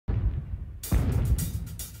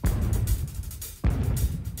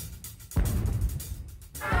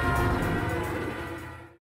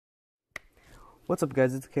What's up,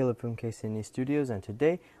 guys? It's Caleb from KCNE Studios, and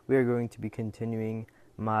today we are going to be continuing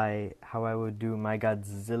how I would do my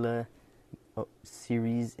Godzilla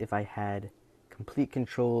series if I had complete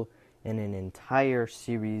control in an entire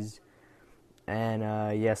series.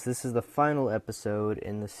 And yes, this is the final episode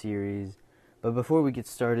in the series. But before we get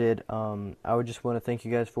started, I would just want to thank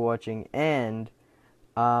you guys for watching, and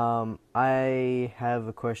I have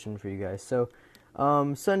a question for you guys. So,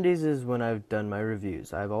 Sundays is when I've done my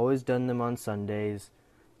reviews. I've always done them on Sundays.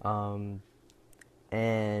 And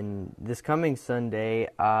this coming Sunday,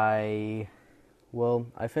 I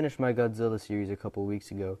finished my Godzilla series a couple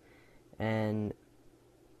weeks ago. And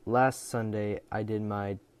last Sunday, I did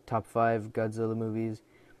my top 5 Godzilla movies.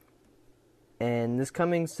 And this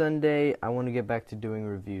coming Sunday, I want to get back to doing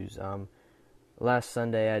reviews. Last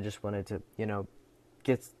Sunday, I just wanted to,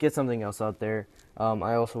 get something else out there.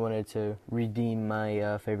 I also wanted to redeem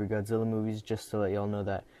my favorite Godzilla movies, just to let y'all know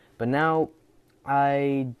that. But now,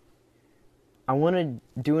 I want to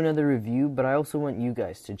do another review, but I also want you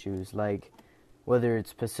guys to choose, like, whether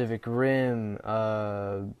it's Pacific Rim,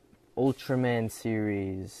 Ultraman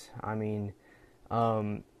series. I mean,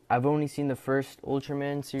 I've only seen the first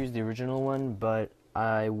Ultraman series, the original one, but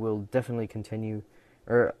I will definitely continue,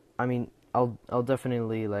 I'll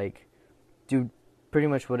definitely, do pretty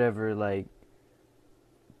much whatever,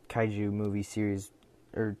 kaiju movie series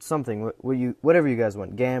or something, whatever you guys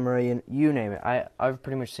want, Gamera, you name it. I've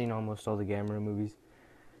pretty much seen almost all the Gamera movies.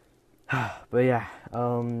 But yeah,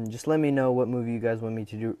 just let me know what movie you guys want me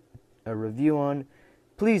to do a review on.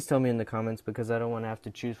 Please tell me in the comments, because I don't want to have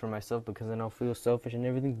to choose for myself, because then I'll feel selfish and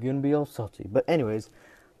everything's gonna be all salty. But anyways,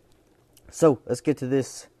 so let's get to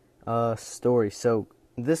this story. So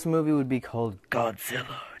this movie would be called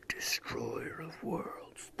Godzilla, Destroyer of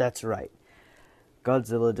Worlds. That's right,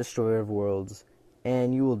 Godzilla, Destroyer of Worlds,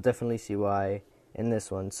 and you will definitely see why in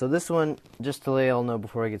this one. So this one, just to let y'all know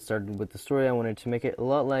before I get started with the story, I wanted to make it a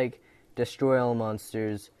lot like Destroy All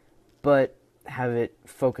Monsters, but have it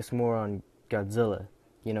focus more on Godzilla.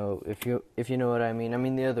 If you know what I mean. I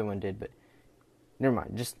mean, the other one did, but never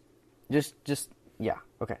mind. Yeah.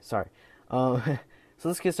 Okay, sorry. So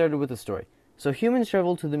let's get started with the story. So humans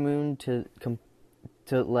travel to the moon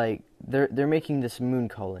they're making this moon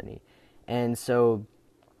colony, and so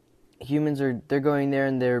they're going there,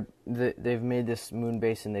 and they've made this moon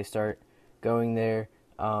base, and they start going there.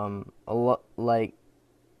 A lot,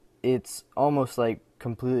 it's almost like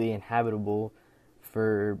completely inhabitable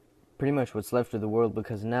for pretty much what's left of the world,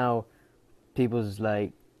 because now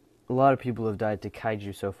a lot of people have died to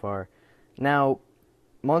kaiju so far. Now,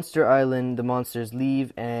 Monster Island, the monsters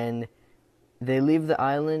leave, and they leave the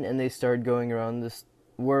island, and they start going around this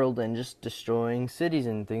world and just destroying cities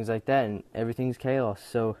and things like that, and everything's chaos.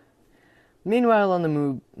 So meanwhile, on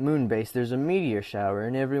the moon base, there's a meteor shower,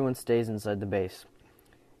 and everyone stays inside the base.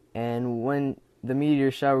 And when the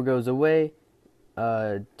meteor shower goes away,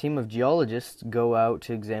 a team of geologists go out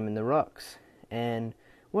to examine the rocks. And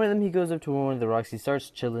one of them, he goes up to one of the rocks, he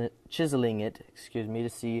starts chiseling it, to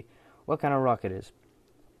see what kind of rock it is.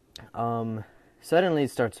 Suddenly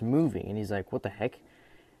it starts moving, and he's like, what the heck?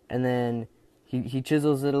 And then he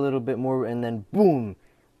chisels it a little bit more, and then boom,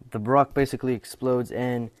 the rock basically explodes,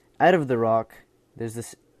 and out of the rock, there's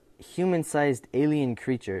this human-sized alien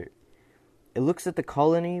creature. It looks at the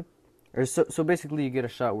colony, so basically you get a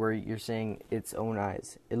shot where you're seeing its own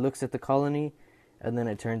eyes. It looks at the colony, and then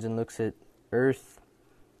it turns and looks at Earth,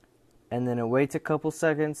 and then it waits a couple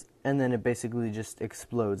seconds, and then it basically just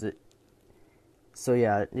explodes. So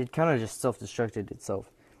yeah, it kind of just self-destructed itself.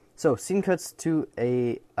 So, scene cuts to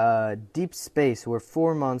a deep space where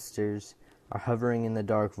 4 monsters are hovering in the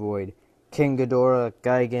dark void. King Ghidorah,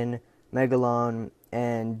 Gigan, Megalon,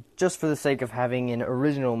 and just for the sake of having an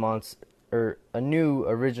original monster, or a new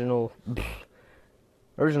original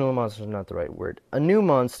monster is not the right word. A new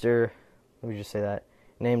monster, let me just say that,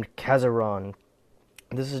 named Kazaron.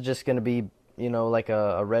 This is just going to be, like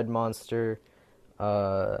a red monster,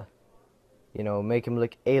 make him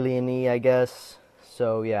look alien-y, I guess.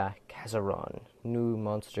 So yeah, Kazaron, new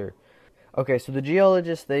monster. Okay, so the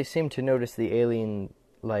geologists, they seem to notice the alien,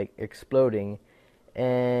 exploding,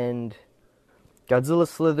 and Godzilla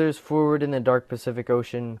slithers forward in the dark Pacific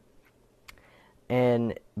Ocean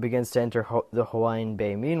and begins to enter the Hawaiian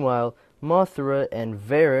Bay. Meanwhile, Mothra and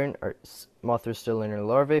Varen, Mothra's still in her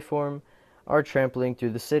larvae form, are trampling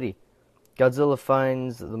through the city. Godzilla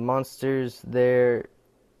finds the monsters there,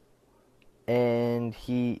 and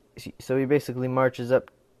he basically marches up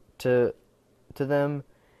to them,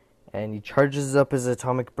 and he charges up his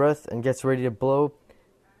atomic breath and gets ready to blow.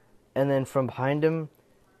 And then from behind him,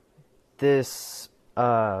 this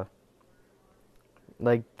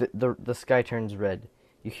like the sky turns red.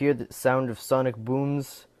 You hear the sound of sonic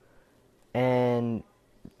booms and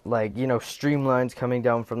like streamlines coming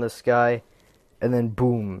down from the sky, and then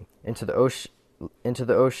boom, into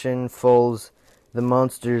the ocean falls the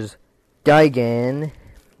monsters Gigan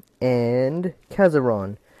and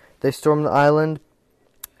Kazaron. They storm the island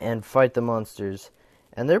and fight the monsters,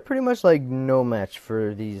 and they're pretty much like no match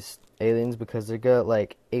for these aliens because they got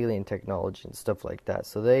like alien technology and stuff like that.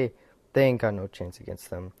 So they ain't got no chance against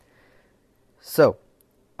them. So,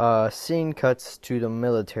 scene cuts to the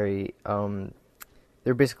military.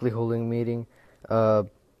 They're basically holding a meeting.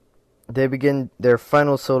 They begin their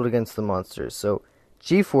final assault against the monsters. So,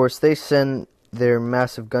 G-Force, they send their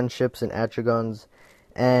massive gunships and Atragons,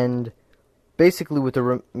 and basically with the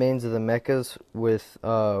remains of the mechas, with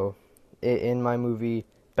in my movie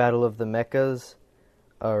Battle of the Mechas,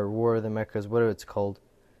 or War of the Mechas, whatever it's called,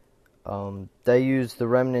 they used the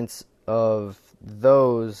remnants of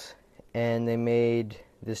those, and they made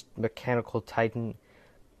this mechanical titan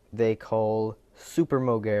they call Super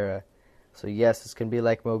Mogera. So yes, it's gonna be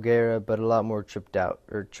like Mogera, but a lot more tricked out,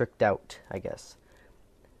 I guess.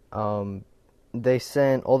 They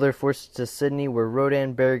sent all their forces to Sydney, where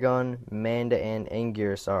Rodan, Baragon, Manda, and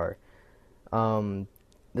Anguirus are.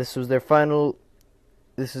 This is their final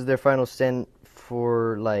stand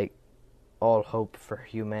for like all hope for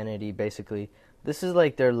humanity. Basically, this is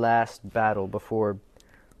like their last battle before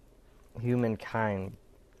humankind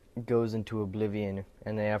goes into oblivion,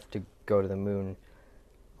 and they have to go to the moon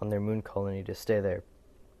on their moon colony to stay there.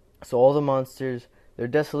 So all the monsters, they're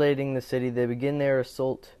desolating the city. They begin their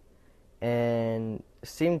assault and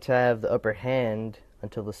seem to have the upper hand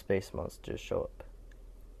until the space monsters show up.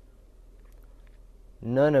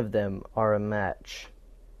 None of them are a match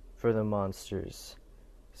for the monsters.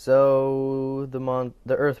 So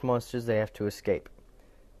the Earth monsters, they have to escape.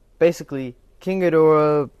 Basically, King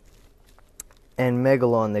Ghidorah and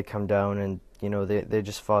Megalon, they come down and they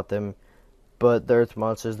just fought them. But the Earth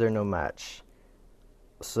monsters, they're no match.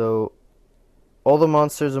 So all the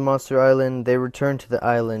monsters of Monster Island, they return to the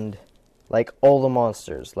island. Like all the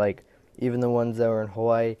monsters, like even the ones that were in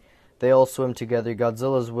Hawaii, they all swim together.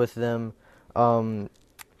 Godzilla's with them.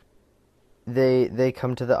 They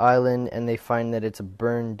come to the island and they find that it's a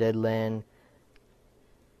burned, dead land.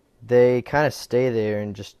 They kind of stay there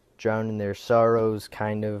and just drown in their sorrows,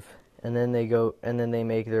 kind of, and then they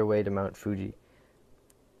make their way to Mount Fuji.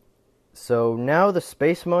 So now the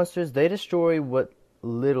space monsters, they destroy what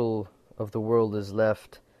little of the world is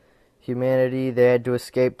left. Humanity, they had to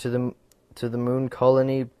escape to the moon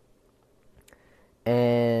colony,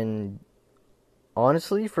 and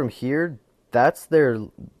honestly, from here,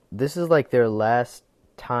 this is like their last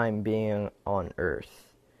time being on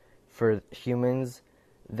Earth for humans.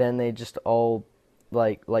 Then they just all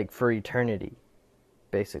like for eternity,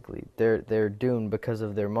 basically they're doomed because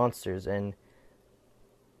of their monsters. And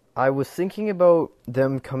I was thinking about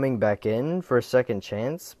them coming back in for a second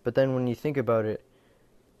chance, but then when you think about it,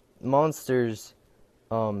 monsters,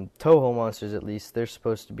 Toho monsters at least, they're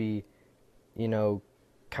supposed to be,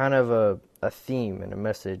 kind of a theme and a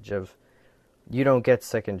message of you don't get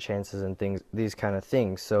second chances and these kind of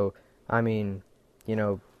things. So, I mean,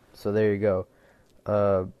 so there you go.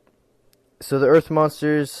 So the Earth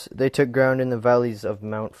monsters, they took ground in the valleys of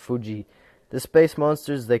Mount Fuji. The space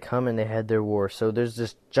monsters, they come and they had their war. So there's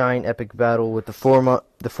this giant epic battle with the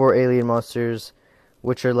four alien monsters,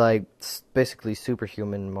 which are like basically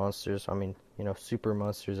superhuman monsters. I mean, super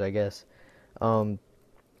monsters, I guess.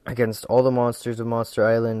 Against all the monsters of Monster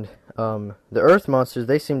Island. The Earth monsters,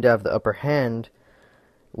 they seem to have the upper hand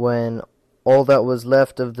when all that was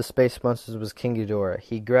left of the space monsters was King Ghidorah.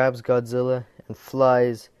 He grabs Godzilla and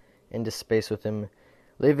flies into space with him,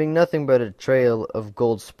 leaving nothing but a trail of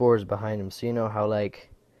gold spores behind him. So you know how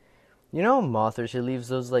Mothra, she leaves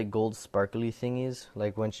those like gold sparkly thingies,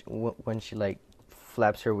 like when she like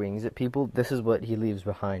flaps her wings at people. This is what he leaves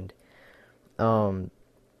behind. Ghidorah,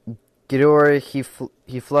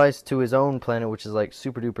 he flies to his own planet, which is like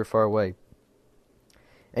super duper far away,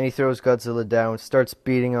 and he throws Godzilla down, starts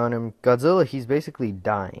beating on him. Godzilla, he's basically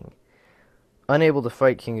dying, unable to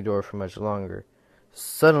fight King Ghidorah for much longer.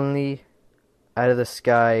 Suddenly, out of the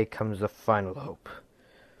sky comes the final hope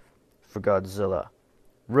for Godzilla.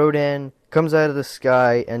 Rodan comes out of the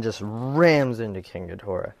sky and just rams into King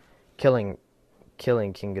Ghidorah, killing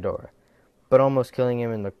King Ghidorah, but almost killing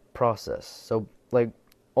him in the process. So, like,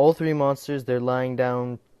 all three monsters, they're lying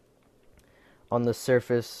down on the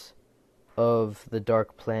surface of the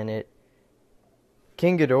dark planet.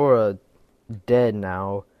 King Ghidorah dead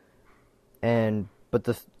now, but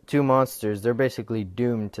the two monsters, they're basically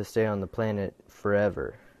doomed to stay on the planet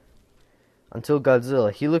forever. until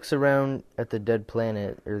Godzilla. He looks around at the dead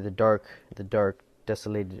planet, or the dark,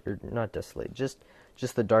 desolated, or not desolated,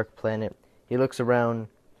 just the dark planet. He looks around,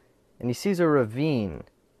 and he sees a ravine,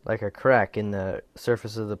 like a crack in the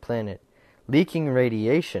surface of the planet, leaking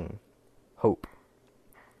radiation. Hope.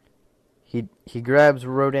 He grabs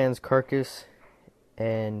Rodan's carcass,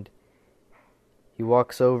 and he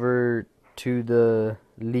walks over to the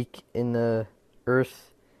leak in the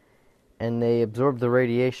earth, and they absorb the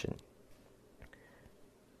radiation.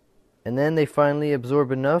 And then they finally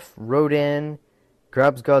absorb enough. Rodan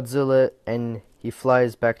grabs Godzilla, and he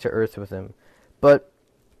flies back to Earth with him. But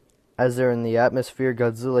as they're in the atmosphere,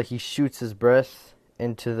 Godzilla, he shoots his breath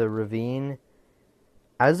into the ravine.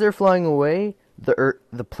 As they're flying away,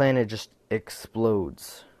 the planet just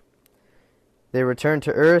explodes. They return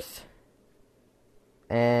to Earth,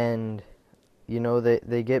 and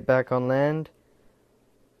they get back on land.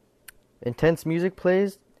 Intense music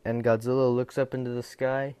plays, and Godzilla looks up into the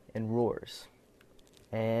sky and roars.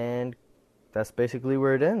 And that's basically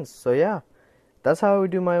where it ends. So yeah, that's how I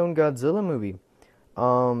would do my own Godzilla movie.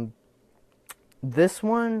 This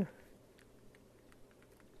one,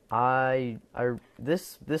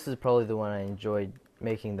 this is probably the one I enjoyed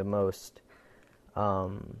making the most.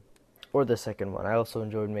 Or the second one. I also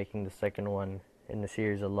enjoyed making the second one in the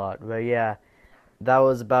series a lot. But yeah, that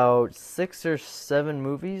was about 6 or 7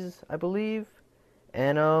 movies, I believe.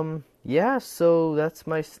 And yeah, so that's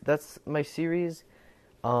my series.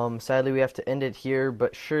 Sadly we have to end it here,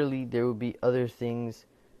 but surely there will be other things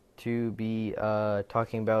to be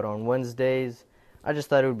talking about on Wednesdays. I just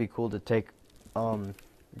thought it would be cool to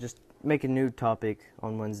just make a new topic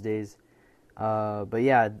on Wednesdays. But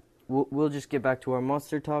yeah, we'll just get back to our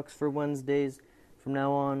monster talks for Wednesdays from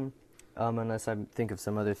now on, unless I think of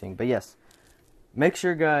some other thing. But yes, make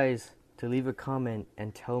sure, guys, to leave a comment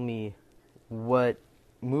and tell me what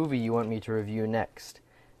movie you want me to review next.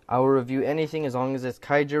 I will review anything as long as it's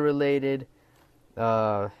kaiju related.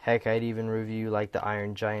 Heck, I'd even review like the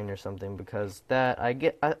Iron Giant or something, because that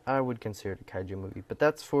I would consider it a kaiju movie, but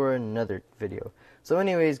that's for another video. So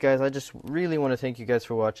anyways, guys, I just really want to thank you guys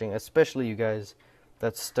for watching, especially you guys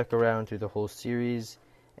that stuck around through the whole series.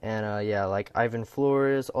 And yeah, like Ivan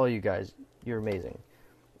Flores, all you guys, you're amazing.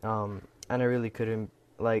 And I really couldn't,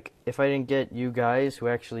 like, if I didn't get you guys who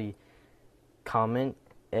actually comment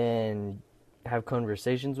and have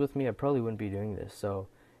conversations with me, I probably wouldn't be doing this. So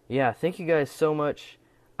yeah, thank you guys so much.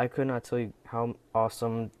 I could not tell you how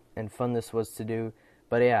awesome and fun this was to do.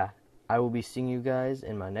 But yeah, I will be seeing you guys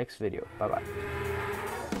in my next video. Bye bye.